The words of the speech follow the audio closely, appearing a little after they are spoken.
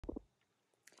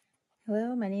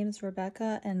Hello, my name is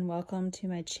Rebecca and welcome to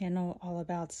my channel All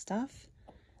About Stuff.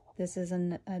 This is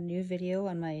a new video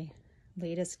on my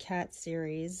latest cat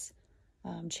series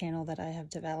channel that I have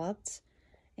developed.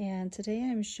 And today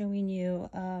I'm showing you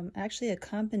actually a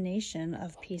combination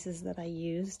of pieces that I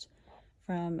used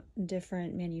from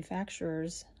different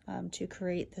manufacturers to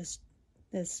create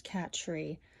this cat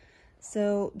tree.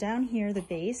 So down here, the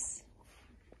base,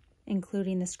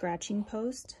 including the scratching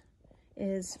post,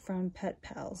 is from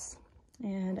PetPals.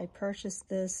 And I purchased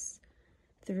this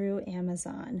through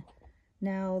Amazon.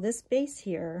 Now this base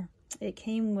here, it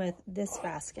came with this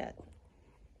basket.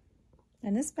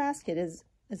 And this basket is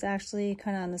actually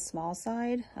kind of on the small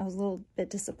side. I was a little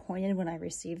bit disappointed when I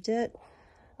received it.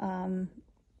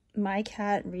 My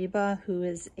cat, Reba, who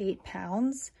is 8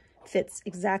 pounds, fits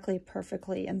exactly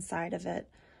perfectly inside of it.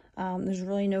 There's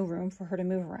really no room for her to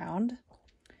move around.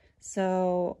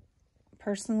 So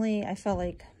personally, I felt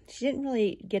like she didn't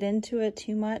really get into it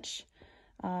too much.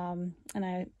 And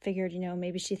I figured,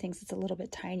 maybe she thinks it's a little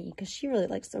bit tiny because she really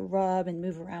likes to rub and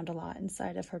move around a lot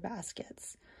inside of her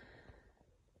baskets.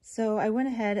 So I went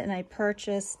ahead and I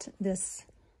purchased this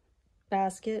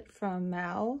basket from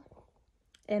MAU,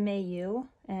 MAU,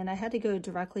 and I had to go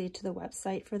directly to the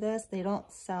website for this. They don't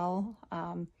sell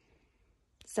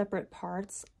separate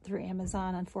parts through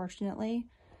Amazon, unfortunately.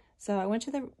 So I went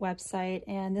to the website,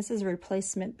 and this is a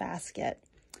replacement basket.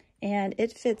 And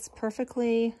it fits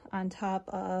perfectly on top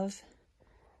of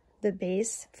the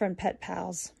base from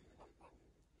PetPals.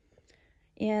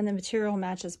 And the material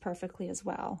matches perfectly as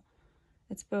well.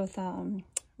 It's both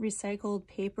recycled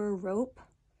paper rope,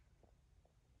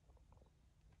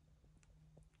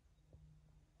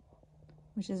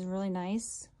 which is really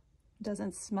nice.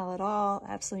 Doesn't smell at all,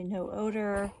 absolutely no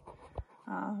odor.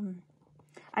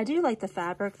 I do like the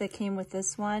fabric that came with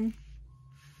this one.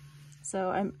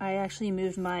 So I actually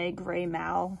moved my gray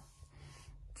MAU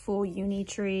full uni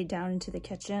tree down into the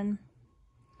kitchen.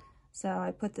 So I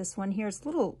put this one here. It's a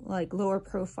little like lower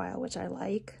profile, which I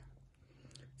like.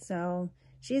 So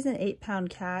she's an 8-pound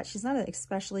cat. She's not an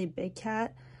especially big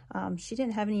cat. She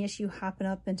didn't have any issue hopping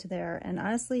up into there. And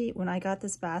honestly, when I got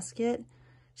this basket,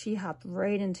 she hopped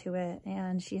right into it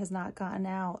and she has not gotten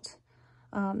out.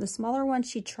 The smaller one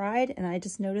she tried, and I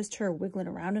just noticed her wiggling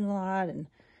around in a lot, and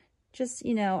just,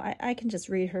 I can just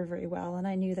read her very well, and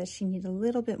I knew that she needed a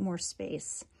little bit more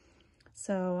space.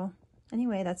 So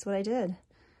anyway, that's what I did.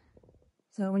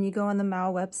 So when you go on the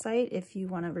MAU website, if you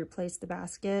want to replace the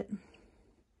basket,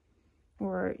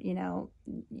 or,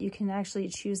 you can actually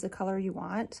choose the color you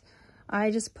want. I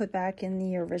just put back in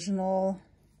the original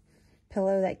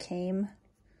pillow that came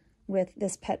with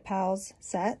this PetPals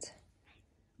set.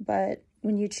 But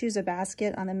when you choose a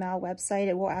basket on the MAU website,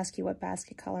 it will ask you what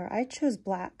basket color. I chose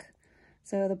black.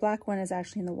 So the black one is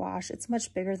actually in the wash. It's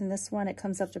much bigger than this one. It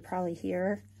comes up to probably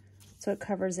here, so it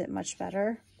covers it much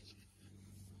better.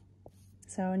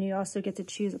 So, and you also get to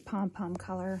choose a pom-pom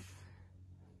color.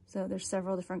 So there's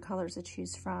several different colors to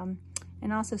choose from,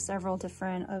 and also several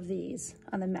different of these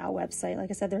on the MAU website.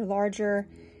 Like I said, they're larger,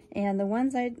 and the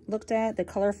ones I looked at, the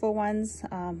colorful ones,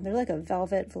 they're like a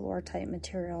velvet velour type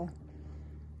material.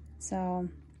 So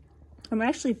I'm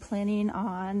actually planning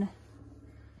on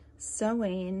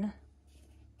sewing,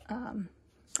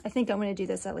 I think I'm going to do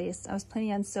this at least. I was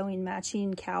planning on sewing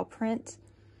matching cow print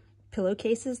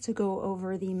pillowcases to go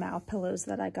over the MAU pillows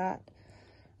that I got,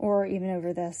 or even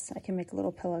over this. I can make a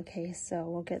little pillowcase, so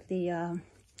we'll get the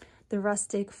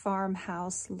rustic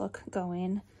farmhouse look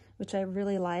going, which I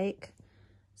really like.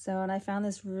 So, and I found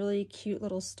this really cute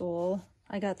little stool.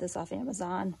 I got this off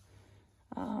Amazon.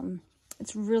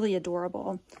 It's really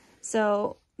adorable.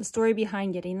 So the story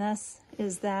behind getting this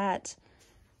is that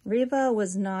Reba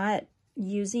was not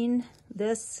using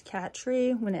this cat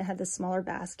tree when it had the smaller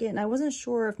basket. And I wasn't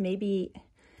sure if maybe,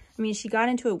 she got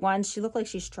into it once. She looked like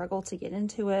she struggled to get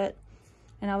into it.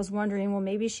 And I was wondering, well,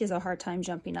 maybe she has a hard time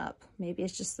jumping up. Maybe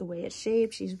it's just the way it's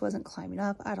shaped. She wasn't climbing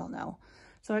up. I don't know.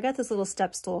 So I got this little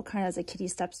step stool, kind of as a kitty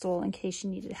step stool in case she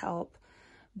needed help.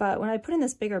 But when I put in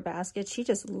this bigger basket, she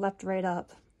just leapt right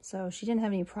up. So she didn't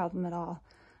have any problem at all.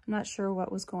 I'm not sure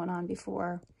what was going on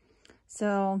before.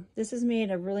 So this has made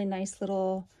a really nice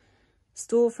little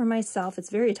stool for myself.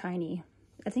 It's very tiny.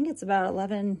 I think it's about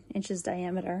 11 inches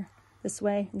diameter this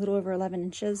way, a little over 11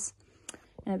 inches,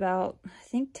 and about, I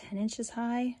think, 10 inches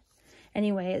high.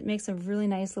 Anyway, it makes a really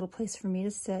nice little place for me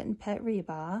to sit and pet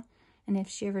Reba. And if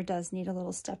she ever does need a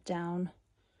little step down,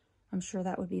 I'm sure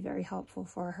that would be very helpful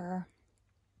for her.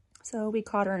 So we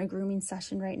caught her in a grooming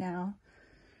session right now.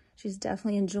 She's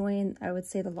definitely enjoying, I would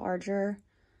say, the larger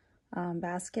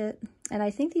basket. And I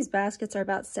think these baskets are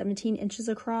about 17 inches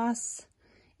across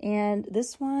And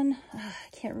this one, I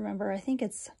can't remember. I think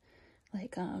it's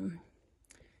like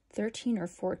 13 or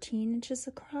 14 inches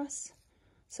across.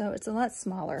 So it's a lot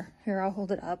smaller. Here, I'll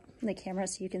hold it up in the camera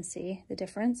so you can see the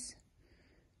difference.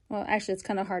 Well, actually, it's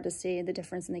kind of hard to see the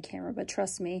difference in the camera, but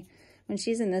trust me, when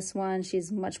she's in this one, she's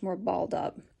much more balled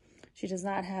up. She does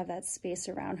not have that space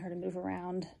around her to move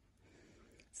around.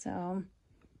 So,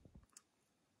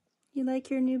 you like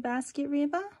your new basket,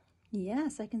 Reba?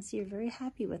 Yes, I can see you're very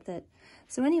happy with it.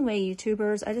 So anyway,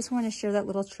 YouTubers, I just want to share that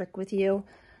little trick with you.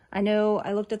 I know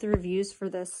I looked at the reviews for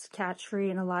this cat tree,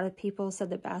 and a lot of people said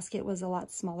the basket was a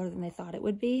lot smaller than they thought it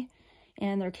would be,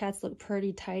 and their cats look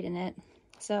pretty tight in it.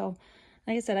 So,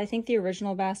 like I said, I think the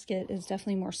original basket is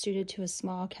definitely more suited to a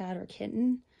small cat or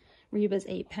kitten. Reba's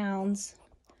 8 pounds,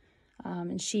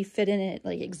 and she fit in it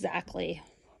like exactly.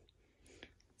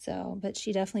 So, but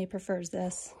she definitely prefers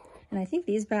this. And I think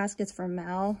these baskets from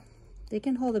MAU, they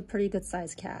can hold a pretty good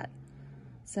sized cat.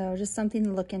 So just something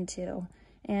to look into.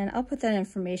 And I'll put that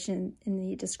information in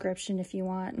the description if you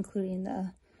want, including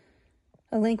a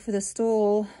link for the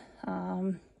stool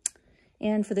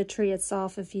and for the tree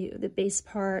itself, the base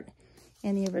part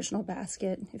and the original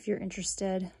basket, if you're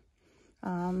interested.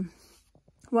 One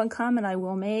comment I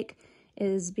will make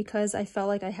is because I felt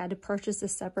like I had to purchase a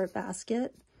separate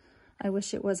basket, I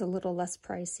wish it was a little less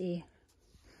pricey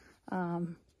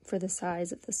for the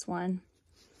size of this one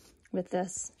with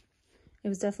this. It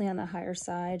was definitely on the higher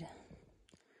side.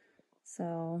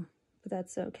 So, but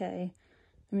that's okay.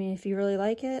 I mean, if you really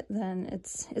like it, then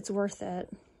it's worth it.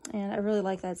 And I really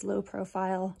like that it's low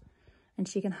profile and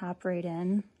she can hop right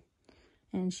in.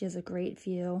 And she has a great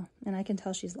view. And I can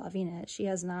tell she's loving it. She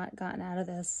has not gotten out of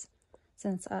this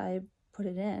since I put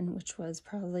it in, which was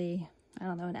probably, I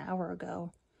don't know, an hour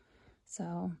ago.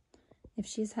 So, if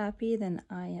she's happy, then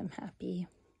I am happy.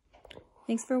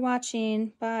 Thanks for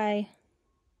watching. Bye.